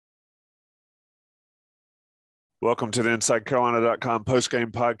Welcome to the InsideCarolina.com postgame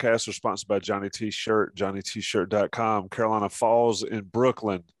podcast. We're sponsored by Johnny T-Shirt, JohnnyT-Shirt.com. Carolina falls in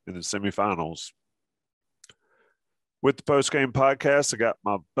Brooklyn in the semifinals. With the postgame podcast, I got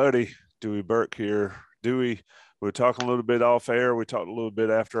my buddy Dewey Burke here. Dewey, we were talking a little bit off air. We talked a little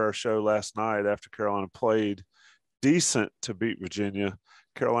bit after our show last night after Carolina played decent to beat Virginia.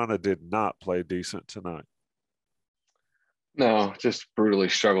 Carolina did not play decent tonight. No, just brutally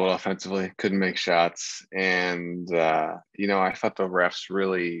struggled offensively, couldn't make shots. And, I thought the refs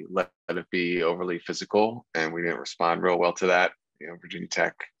really let it be overly physical, and we didn't respond real well to that. Virginia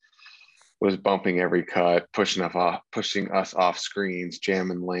Tech was bumping every cut, pushing us off screens,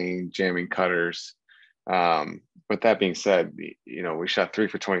 jamming lane, jamming cutters. But that being said, we shot 3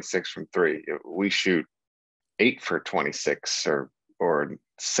 for 26 from three. We shoot 8 for 26 or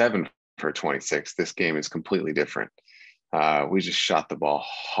 7 for 26. This game is completely different. We just shot the ball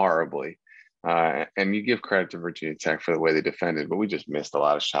horribly. And you give credit to Virginia Tech for the way they defended, but we just missed a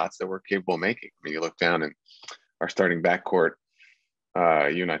lot of shots that we're capable of making. I mean, you look down and our starting backcourt,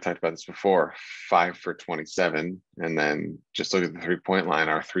 you and I talked about this before, 5 for 27. And then just look at the 3-point line.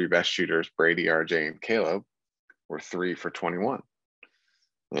 Our three best shooters, Brady, RJ, and Caleb, were 3 for 21.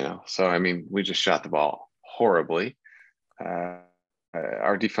 So, I mean, we just shot the ball horribly.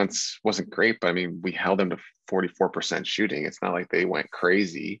 Our defense wasn't great, but I mean, we held them to 44% shooting. It's not like they went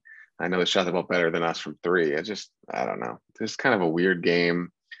crazy. I know they shot the ball better than us from three. I don't know. It's kind of a weird game.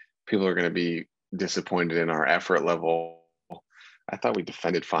 People are going to be disappointed in our effort level. I thought we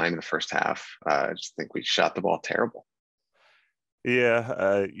defended fine in the first half. I just think we shot the ball terrible.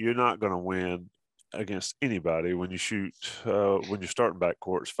 Yeah, you're not going to win against anybody when you shoot when you're starting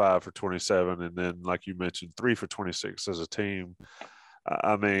backcourts 5 for 27 and then, like you mentioned, 3 for 26 as a team.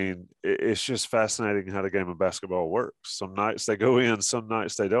 I mean, it's just fascinating how the game of basketball works. Some nights they go in, some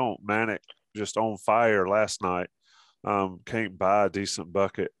nights they don't. Manic just on fire last night. Can't buy a decent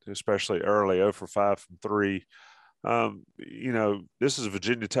bucket, especially early, 0 for 5 from 3. This is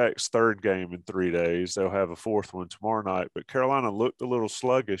Virginia Tech's third game in 3 days. They'll have a fourth one tomorrow night. But Carolina looked a little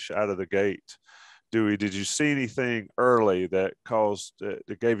sluggish out of the gate. Dewey, did you see anything early that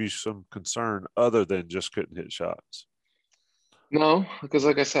gave you some concern other than just couldn't hit shots? No, because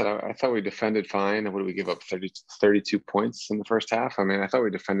like I said, I thought we defended fine. And what did we give up? 32 points in the first half? I mean, I thought we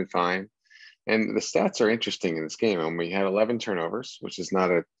defended fine. And the stats are interesting in this game. And we had 11 turnovers, which is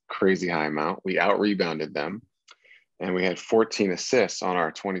not a crazy high amount. We out-rebounded them. And we had 14 assists on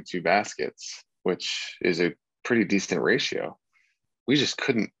our 22 baskets, which is a pretty decent ratio. We just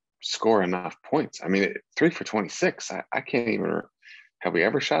couldn't score enough points. I mean, 3 for 26. I can't even – have we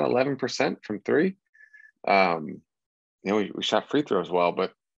ever shot 11% from three? We shot free throws well,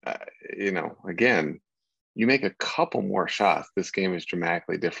 but, again, you make a couple more shots, this game is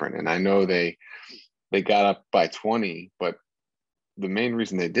dramatically different. And I know they got up by 20, but the main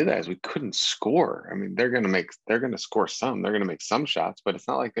reason they did that is we couldn't score. I mean, they're going to score some. They're going to make some shots, but it's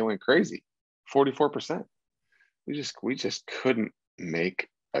not like they went crazy. 44%. We just couldn't make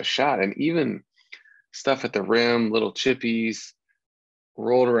a shot. And even stuff at the rim, little chippies,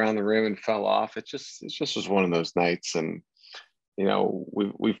 rolled around the rim and fell off. It just was one of those nights. And,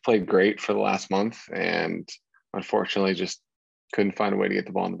 we've played great for the last month and unfortunately just couldn't find a way to get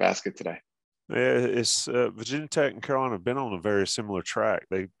the ball in the basket today. Yeah, it's Virginia Tech and Carolina have been on a very similar track.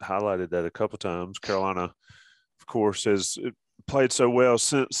 They highlighted that a couple times. Carolina, of course, has played so well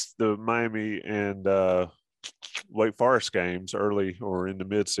since the Miami and Wake Forest games early or in the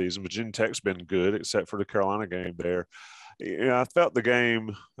midseason. Virginia Tech's been good except for the Carolina game there. I felt the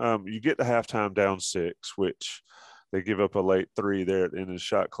game, you get to halftime down 6, which they give up a late 3 there at the end of the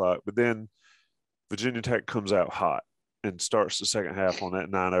shot clock. But then Virginia Tech comes out hot and starts the second half on that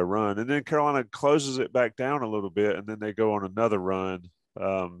 9-0 run. And then Carolina closes it back down a little bit, and then they go on another run.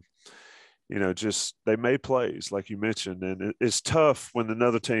 They made plays, like you mentioned. And it's tough when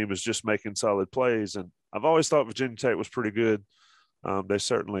another team is just making solid plays. And I've always thought Virginia Tech was pretty good. They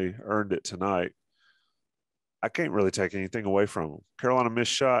certainly earned it tonight. I can't really take anything away from them. Carolina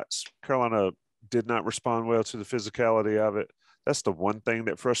missed shots. Carolina did not respond well to the physicality of it. That's the one thing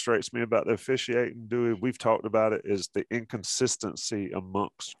that frustrates me about the officiating, Dewey. We've talked about it, is the inconsistency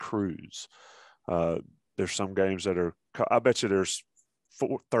amongst crews. There's some games that are – I bet you there's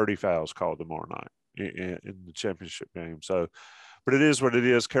 30 fouls called tomorrow night in the championship game. So, but it is what it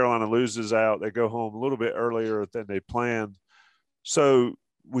is. Carolina loses out. They go home a little bit earlier than they planned. So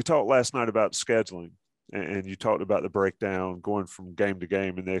we talked last night about scheduling. And you talked about the breakdown going from game to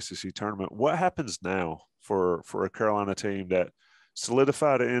game in the ACC tournament. What happens now for a Carolina team that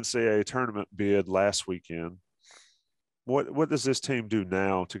solidified an NCAA tournament bid last weekend, what does this team do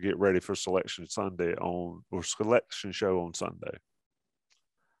now to get ready for Selection Sunday or Selection Show on Sunday?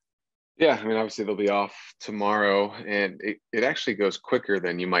 Yeah, I mean, obviously they'll be off tomorrow, and it actually goes quicker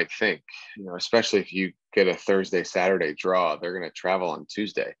than you might think. Especially if you get a Thursday, Saturday draw, they're going to travel on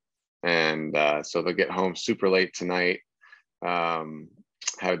Tuesday, and so they'll get home super late tonight. Have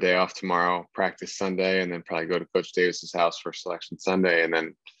a day off tomorrow, practice Sunday, and then probably go to Coach Davis's house for Selection Sunday, and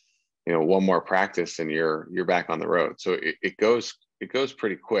then one more practice, and you're back on the road. So it goes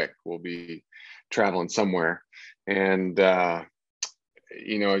pretty quick. We'll be traveling somewhere, and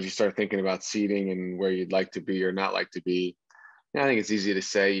as you start thinking about seeding and where you'd like to be or not like to be, I think it's easy to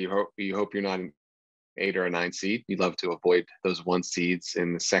say you hope you're not an 8 or a 9 seed. You'd love to avoid those 1 seeds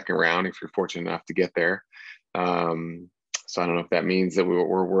in the second round if you're fortunate enough to get there. So I don't know if that means that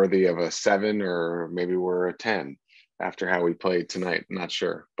we're worthy of a 7 or maybe we're a 10 after how we played tonight. I'm not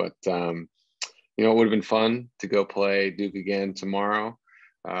sure, but it would have been fun to go play Duke again tomorrow.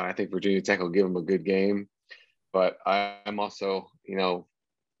 I think Virginia Tech will give them a good game, but I'm also,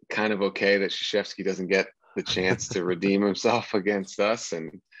 kind of okay that Krzyzewski doesn't get the chance to redeem himself against us.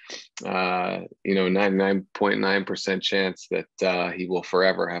 And, 99.9% chance that he will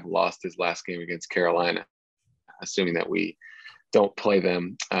forever have lost his last game against Carolina, assuming that we don't play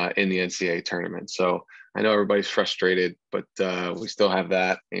them in the NCAA tournament. So I know everybody's frustrated, but we still have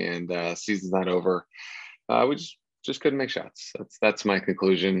that, and season's not over. We just couldn't make shots. That's my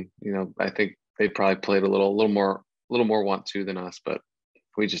conclusion. I think they probably played a little more want to than us, but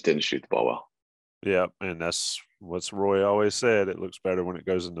we just didn't shoot the ball well. Yeah, and that's what Roy always said. It looks better when it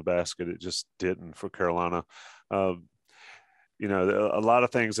goes in the basket. It just didn't for Carolina. A lot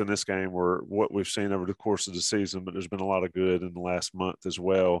of things in this game were what we've seen over the course of the season, but there's been a lot of good in the last month as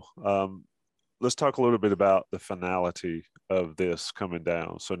well. Let's talk a little bit about the finality of this coming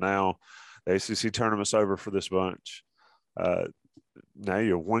down. So now the ACC tournament's over for this bunch. Now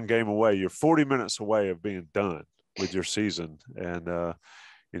you're 1 game away. You're 40 minutes away of being done with your season. And,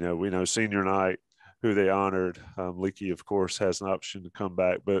 we know senior night, who they honored. Leakey, of course, has an option to come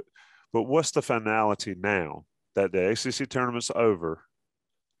back. But what's the finality now that the ACC tournament's over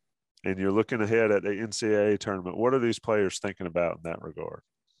and you're looking ahead at the NCAA tournament? What are these players thinking about in that regard?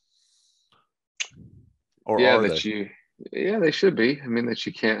 Or are they? They should be. I mean, that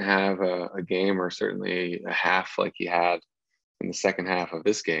you can't have a game or certainly a half like you had in the second half of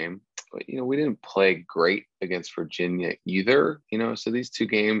this game. But, we didn't play great against Virginia either, so these 2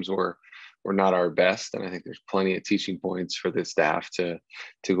 games were not our best. And I think there's plenty of teaching points for the staff to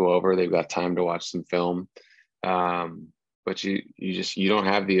go over. They've got time to watch some film. But you don't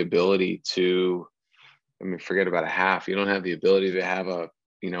have the ability to, forget about a half. You don't have the ability to have a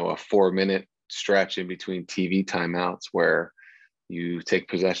 4-minute stretch in between TV timeouts where you take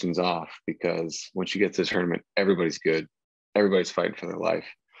possessions off, because once you get to the tournament, everybody's good. Everybody's fighting for their life.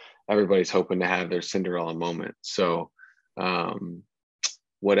 Everybody's hoping to have their Cinderella moment. So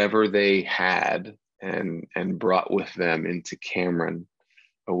whatever they had and brought with them into Cameron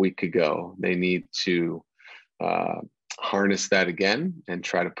a week ago, they need to harness that again and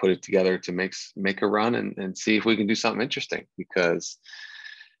try to put it together to make a run and see if we can do something interesting. Because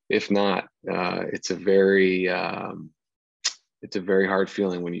if not, it's a very hard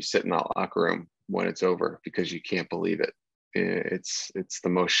feeling when you sit in that locker room when it's over, because you can't believe it. It's the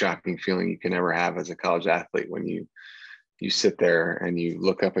most shocking feeling you can ever have as a college athlete, when you sit there and you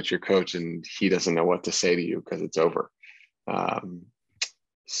look up at your coach and he doesn't know what to say to you because it's over.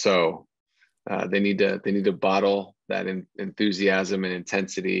 So they need to bottle that enthusiasm and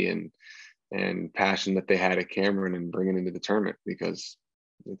intensity and passion that they had at Cameron and bring it into the tournament, because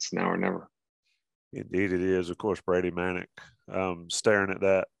it's now or never. Indeed it is. Of course, Brady Manick staring at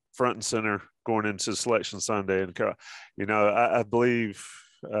that front and center going into Selection Sunday. And, I believe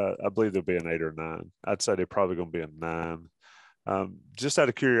there'll be an 8 or 9. I'd say they're probably going to be a 9. Just out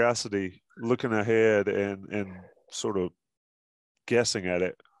of curiosity, looking ahead and sort of guessing at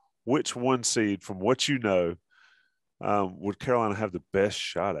it, which 1 seed from what would Carolina have the best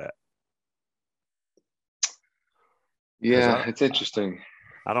shot at? Yeah, it's interesting.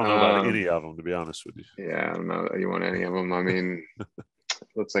 I don't know about any of them, to be honest with you. Yeah, I don't know that you want any of them. I mean, it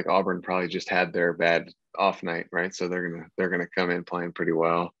looks like Auburn probably just had their bad off night, right? So they're gonna come in playing pretty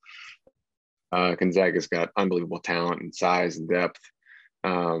well. Gonzaga's got unbelievable talent and size and depth.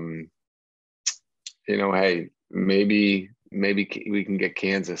 Hey, maybe we can get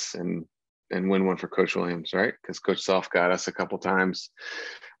Kansas and win one for Coach Williams, right? Because Coach Self got us a couple times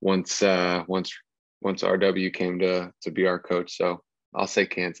once RW came to be our coach. So I'll say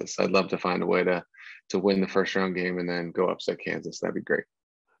Kansas. I'd love to find a way to win the first round game and then go upset Kansas. That'd be great.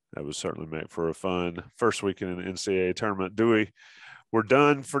 That would certainly make for a fun first weekend in the NCAA tournament. Dewey, we're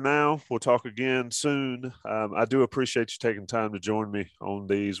done for now. We'll talk again soon. I do appreciate you taking time to join me on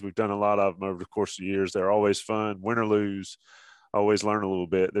these. We've done a lot of them over the course of the years. They're always fun, win or lose. Always learn a little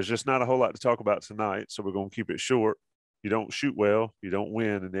bit. There's just not a whole lot to talk about tonight, so we're going to keep it short. You don't shoot well, you don't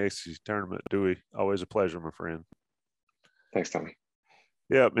win in the ACC tournament. Dewey, always a pleasure, my friend. Thanks, Tommy.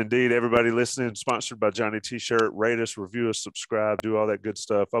 Yep, indeed. Everybody listening, sponsored by Johnny T-Shirt. Rate us, review us, subscribe, do all that good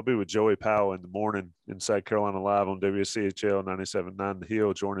stuff. I'll be with Joey Powell in the morning Inside Carolina Live on WCHL 97.9 The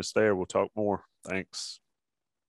Hill. Join us there. We'll talk more. Thanks.